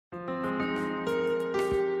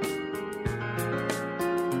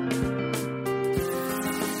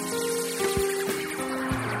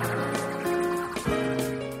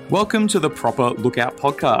Welcome to the Proper Lookout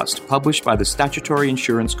podcast, published by the Statutory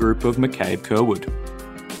Insurance Group of McCabe Curwood.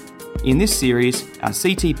 In this series, our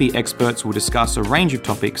CTP experts will discuss a range of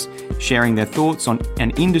topics, sharing their thoughts on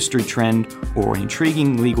an industry trend or an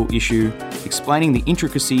intriguing legal issue, explaining the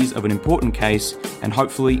intricacies of an important case, and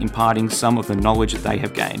hopefully imparting some of the knowledge that they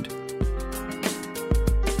have gained.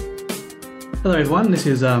 Hello everyone, this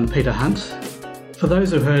is Peter Hunt. For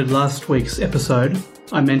those who heard last week's episode,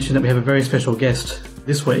 I mentioned that we have a very special guest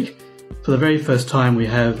this week. For the very first time, we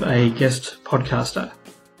have a guest podcaster.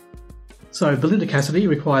 So Belinda Cassidy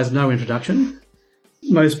requires no introduction.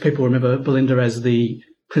 Most people remember Belinda as the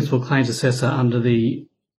principal claims assessor under the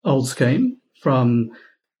old scheme from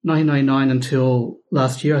 1999 until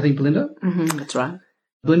last year, I think, Belinda? That's right.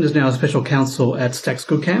 Belinda's now a special counsel at Stack's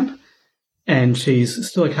Goodcamp, and she's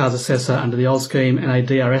still a CARS assessor under the old scheme and a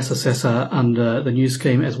DRS assessor under the new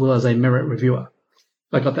scheme, as well as a merit reviewer.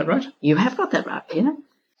 I got that right? You have got that right, Peter.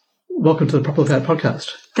 Welcome to the Proper Lookout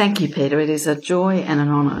podcast. Thank you, Peter. It is a joy and an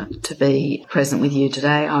honour to be present with you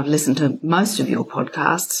today. I've listened to most of your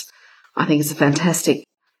podcasts. I think it's a fantastic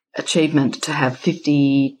achievement to have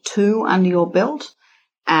 52 under your belt,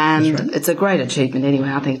 and right. It's a great achievement anyway.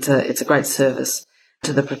 I think it's a great service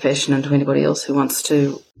to the profession and to anybody else who wants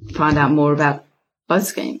to find out more about both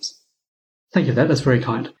schemes. Thank you for that. That's very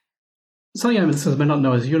kind. Something our listeners may not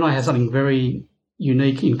know is you and I have something very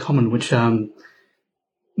unique in common, which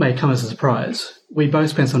may come as a surprise. We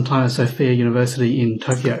both spent some time at Sophia University in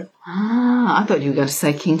Tokyo. I thought you were going to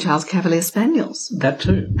say King Charles Cavalier Spaniels. That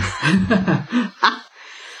too.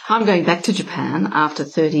 I'm going back to Japan after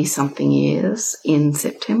 30-something years in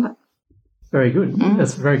September. Very good.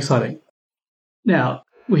 That's very exciting. Now,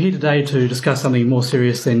 we're here today to discuss something more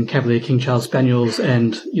serious than Cavalier King Charles Spaniels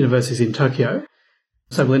and universities in Tokyo.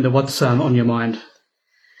 So, Belinda, what's on your mind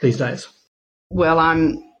these days? Well,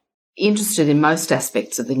 I'm interested in most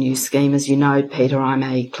aspects of the new scheme. As you know, Peter, I'm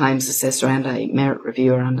a claims assessor and a merit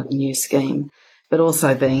reviewer under the new scheme, but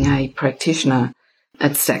also being a practitioner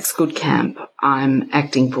at Stack's Goodcamp, I'm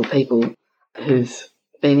acting for people who've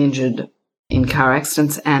been injured in car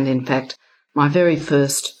accidents, and in fact, my very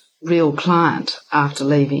first real client after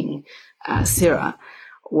leaving CIRA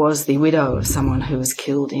was the widow of someone who was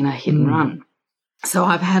killed in a hit and run. So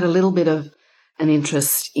I've had a little bit of an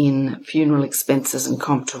interest in funeral expenses and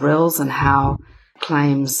compterels and how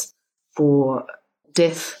claims for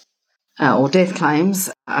death or death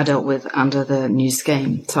claims are dealt with under the new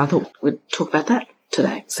scheme. So I thought we'd talk about that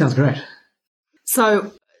today. Sounds great.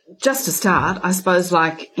 So just to start, I suppose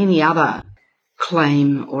like any other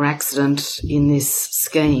claim or accident in this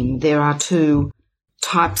scheme, there are two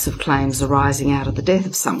types of claims arising out of the death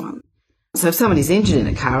of someone. So if someone is injured in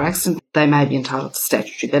a car accident, they may be entitled to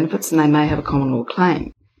statutory benefits and they may have a common law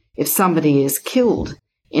claim. If somebody is killed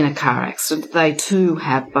in a car accident, they too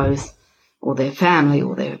have both, or their family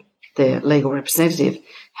or their legal representative,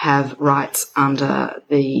 have rights under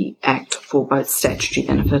the Act for both statutory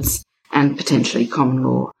benefits and potentially common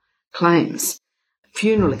law claims.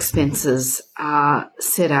 Funeral expenses are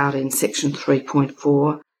set out in Section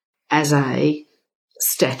 3.4 as a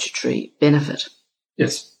statutory benefit.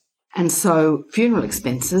 Yes. And so funeral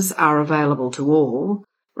expenses are available to all,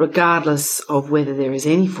 regardless of whether there is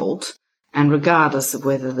any fault and regardless of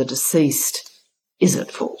whether the deceased is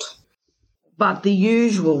at fault. But the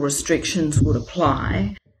usual restrictions would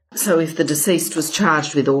apply. So if the deceased was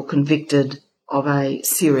charged with or convicted of a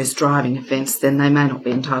serious driving offence, then they may not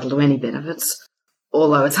be entitled to any benefits,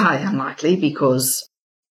 although it's highly unlikely because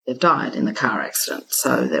they've died in the car accident,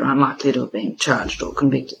 so they're unlikely to have been charged or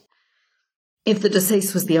convicted. If the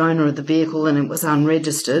deceased was the owner of the vehicle and it was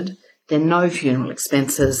unregistered, then no funeral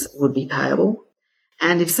expenses would be payable.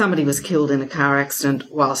 And if somebody was killed in a car accident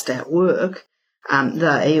whilst at work,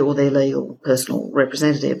 they or their legal personal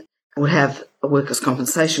representative would have a workers'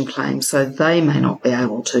 compensation claim, so they may not be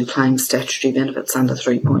able to claim statutory benefits under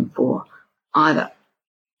 3.4 either.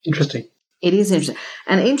 Interesting. It is interesting.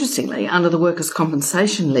 And interestingly, under the workers'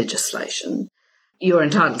 compensation legislation, you're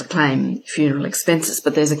entitled to claim funeral expenses,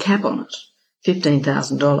 but there's a cap on it.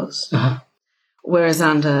 $15,000. Whereas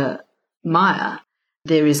under Maya,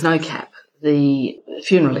 there is no cap. The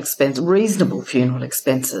reasonable funeral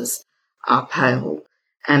expenses are payable.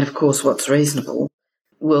 And of course, what's reasonable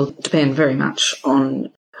will depend very much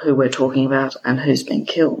on who we're talking about and who's been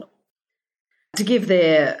killed.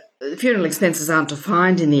 Funeral expenses aren't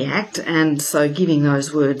defined in the Act, and so giving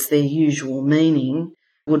those words their usual meaning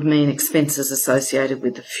would mean expenses associated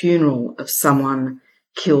with the funeral of someone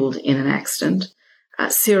killed in an accident.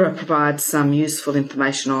 CIRA provides some useful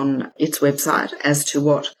information on its website as to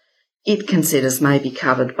what it considers may be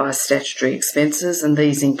covered by statutory expenses, and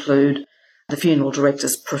these include the funeral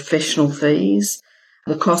director's professional fees,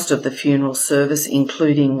 the cost of the funeral service,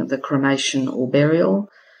 including the cremation or burial.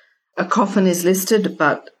 A coffin is listed,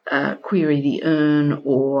 but query the urn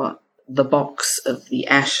or the box of the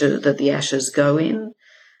ashes that the ashes go in.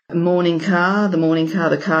 A mourning car,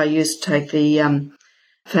 the car used to take the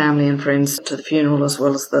family and friends to the funeral as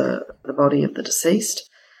well as the body of the deceased.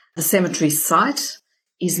 The cemetery site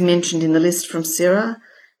is mentioned in the list from CIRA,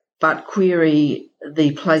 but query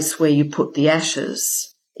the place where you put the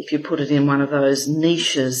ashes. If you put it in one of those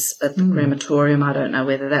niches at the crematorium, I don't know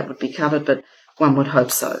whether that would be covered, but one would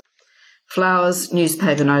hope so. Flowers,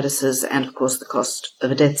 newspaper notices, and, of course, the cost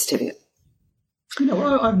of a death certificate. You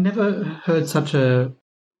know, I've never heard such a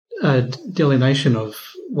delineation of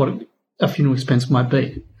what a funeral expense might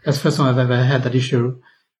be. That's the first time I've ever had that issue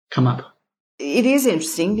come up. It is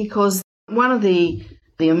interesting because one of the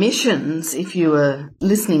omissions, if you were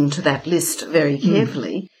listening to that list very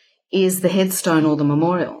carefully, is the headstone or the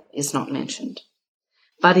memorial is not mentioned.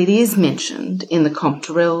 But it is mentioned in the Comp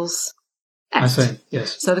Terrells Act. I see,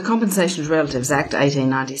 yes. So the Compensation to Relatives Act,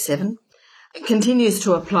 1897, continues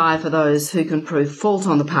to apply for those who can prove fault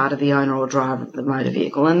on the part of the owner or driver of the motor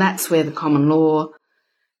vehicle, and that's where the common law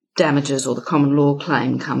damages or the common law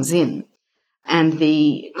claim comes in. And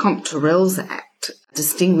the Comp Terrells Act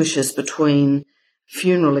distinguishes between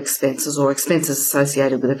funeral expenses or expenses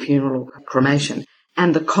associated with a funeral or cremation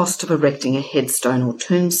and the cost of erecting a headstone or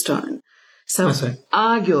tombstone. So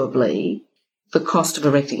arguably, the cost of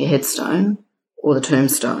erecting a headstone or the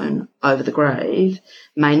tombstone over the grave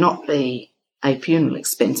may not be a funeral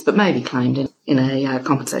expense, but may be claimed in a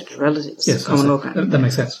compensatory relatives. Yes, common law claim. That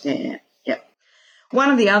makes sense. Yeah. One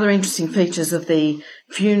of the other interesting features of the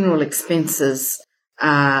funeral expenses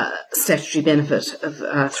statutory benefit of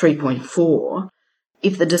 3.4,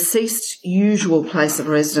 if the deceased's usual place of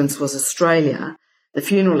residence was Australia, the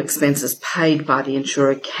funeral expenses paid by the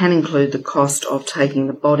insurer can include the cost of taking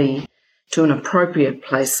the body to an appropriate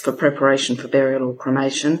place for preparation for burial or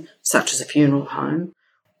cremation, such as a funeral home,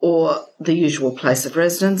 or the usual place of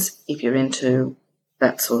residence, if you're into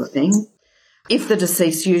that sort of thing. If the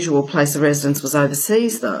deceased's usual place of residence was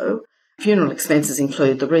overseas, though, funeral expenses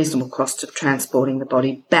include the reasonable cost of transporting the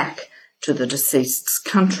body back to the deceased's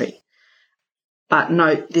country. But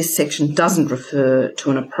note, this section doesn't refer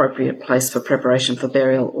to an appropriate place for preparation for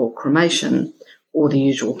burial or cremation or the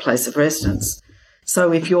usual place of residence.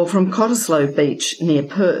 So if you're from Cottesloe Beach near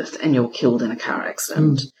Perth and you're killed in a car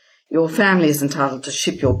accident, your family is entitled to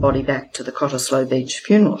ship your body back to the Cottesloe Beach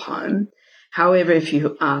funeral home. However, if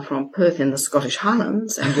you are from Perth in the Scottish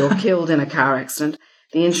Highlands and you're killed in a car accident,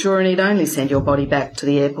 the insurer need only send your body back to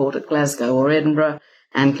the airport at Glasgow or Edinburgh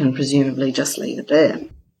and can presumably just leave it there.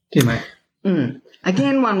 Dear mate.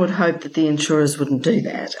 Again, one would hope that the insurers wouldn't do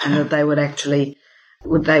that and that they would actually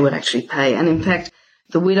pay. And in fact,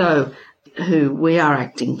 the widow who we are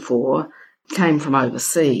acting for came from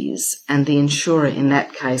overseas, and the insurer in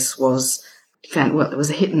that case was found, well, it was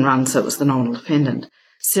a hit and run, so it was the nominal defendant.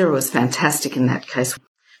 CIRA was fantastic in that case.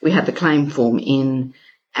 We had the claim form in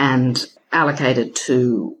and allocated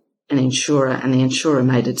to an insurer, and the insurer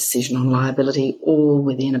made a decision on liability all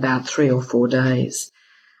within about 3 or 4 days.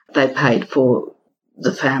 They paid for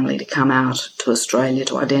the family to come out to Australia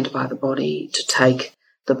to identify the body, to take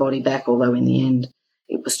the body back, although in the end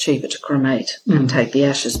it was cheaper to cremate and take the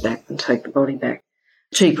ashes back than take the body back.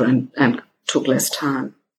 Cheaper and took less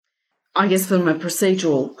time. I guess from a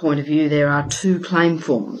procedural point of view, there are 2 claim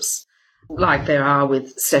forms, like there are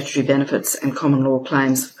with statutory benefits and common law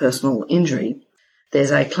claims for personal injury.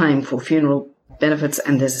 There's a claim for funeral benefits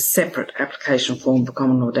and there's a separate application form for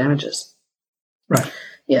common law damages. Right.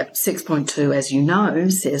 Yeah, 6.2, as you know,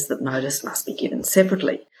 says that notice must be given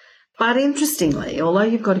separately. But interestingly, although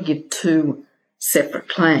you've got to give 2 separate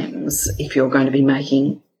claims if you're going to be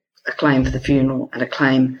making a claim for the funeral and a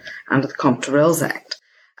claim under the Comp Terrells Act,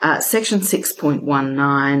 Section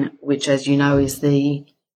 6.19, which, as you know, is the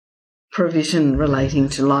provision relating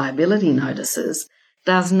to liability notices,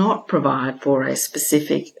 does not provide for a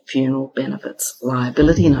specific funeral benefits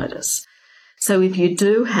liability notice. So if you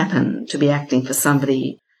do happen to be acting for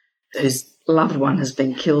somebody whose loved one has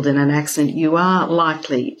been killed in an accident, you are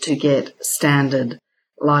likely to get standard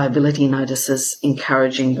liability notices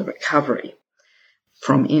encouraging the recovery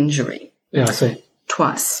from injury. Yeah, I see.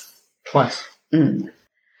 Twice.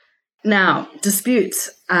 Now,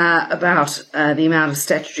 disputes about the amount of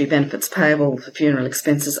statutory benefits payable for funeral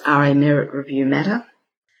expenses are a merit review matter,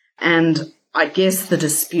 and I guess the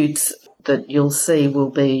disputes that you'll see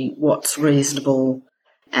will be what's reasonable,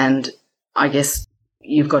 and I guess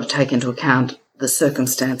you've got to take into account the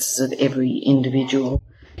circumstances of every individual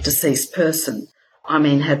deceased person. I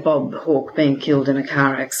mean, had Bob Hawke been killed in a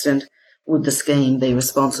car accident, would the scheme be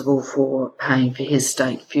responsible for paying for his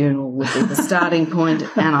state funeral would be the starting point,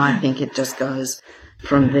 and I think it just goes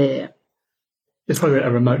from there. It's probably a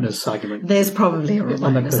remoteness argument. There's probably a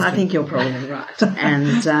remoteness. I think you're probably right.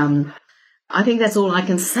 And I think that's all I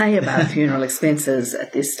can say about funeral expenses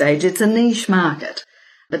at this stage. It's a niche market.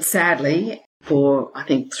 But sadly, for, I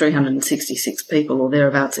think, 366 people or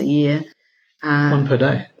thereabouts a year. One per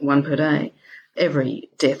day. One per day. Every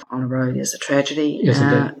death on a road is a tragedy. Yes,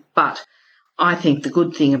 indeed. But I think the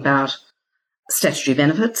good thing about statutory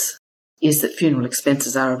benefits is that funeral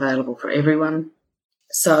expenses are available for everyone.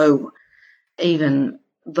 So even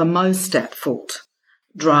the most at fault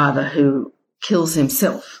driver who kills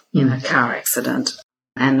himself in a car accident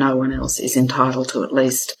and no one else is entitled to at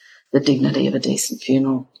least the dignity of a decent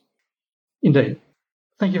funeral. Indeed.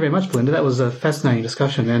 Thank you very much, Belinda. That was a fascinating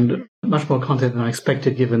discussion and much more content than I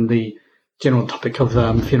expected given the general topic of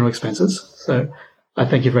funeral expenses. So I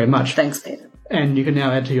thank you very much. Thanks, Peter. And you can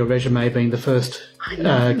now add to your resume being the first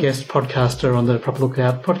guest podcaster on the Proper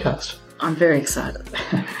Lookout podcast. I'm very excited.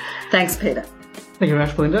 Thanks, Peter. Thank you very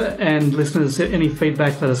much, Belinda. And listeners, any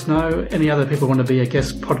feedback, let us know. Any other people want to be a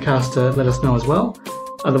guest podcaster, let us know as well.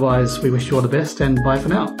 Otherwise, we wish you all the best and bye for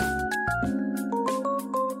now.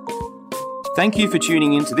 Thank you for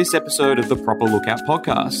tuning in to this episode of the Proper Lookout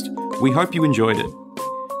podcast. We hope you enjoyed it.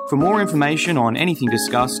 For more information on anything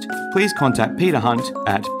discussed, please contact Peter Hunt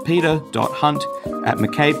at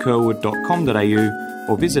peter.hunt@mccabe-curwood.com.au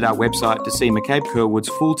or visit our website to see McCabe Curwood's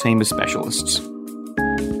full team of specialists.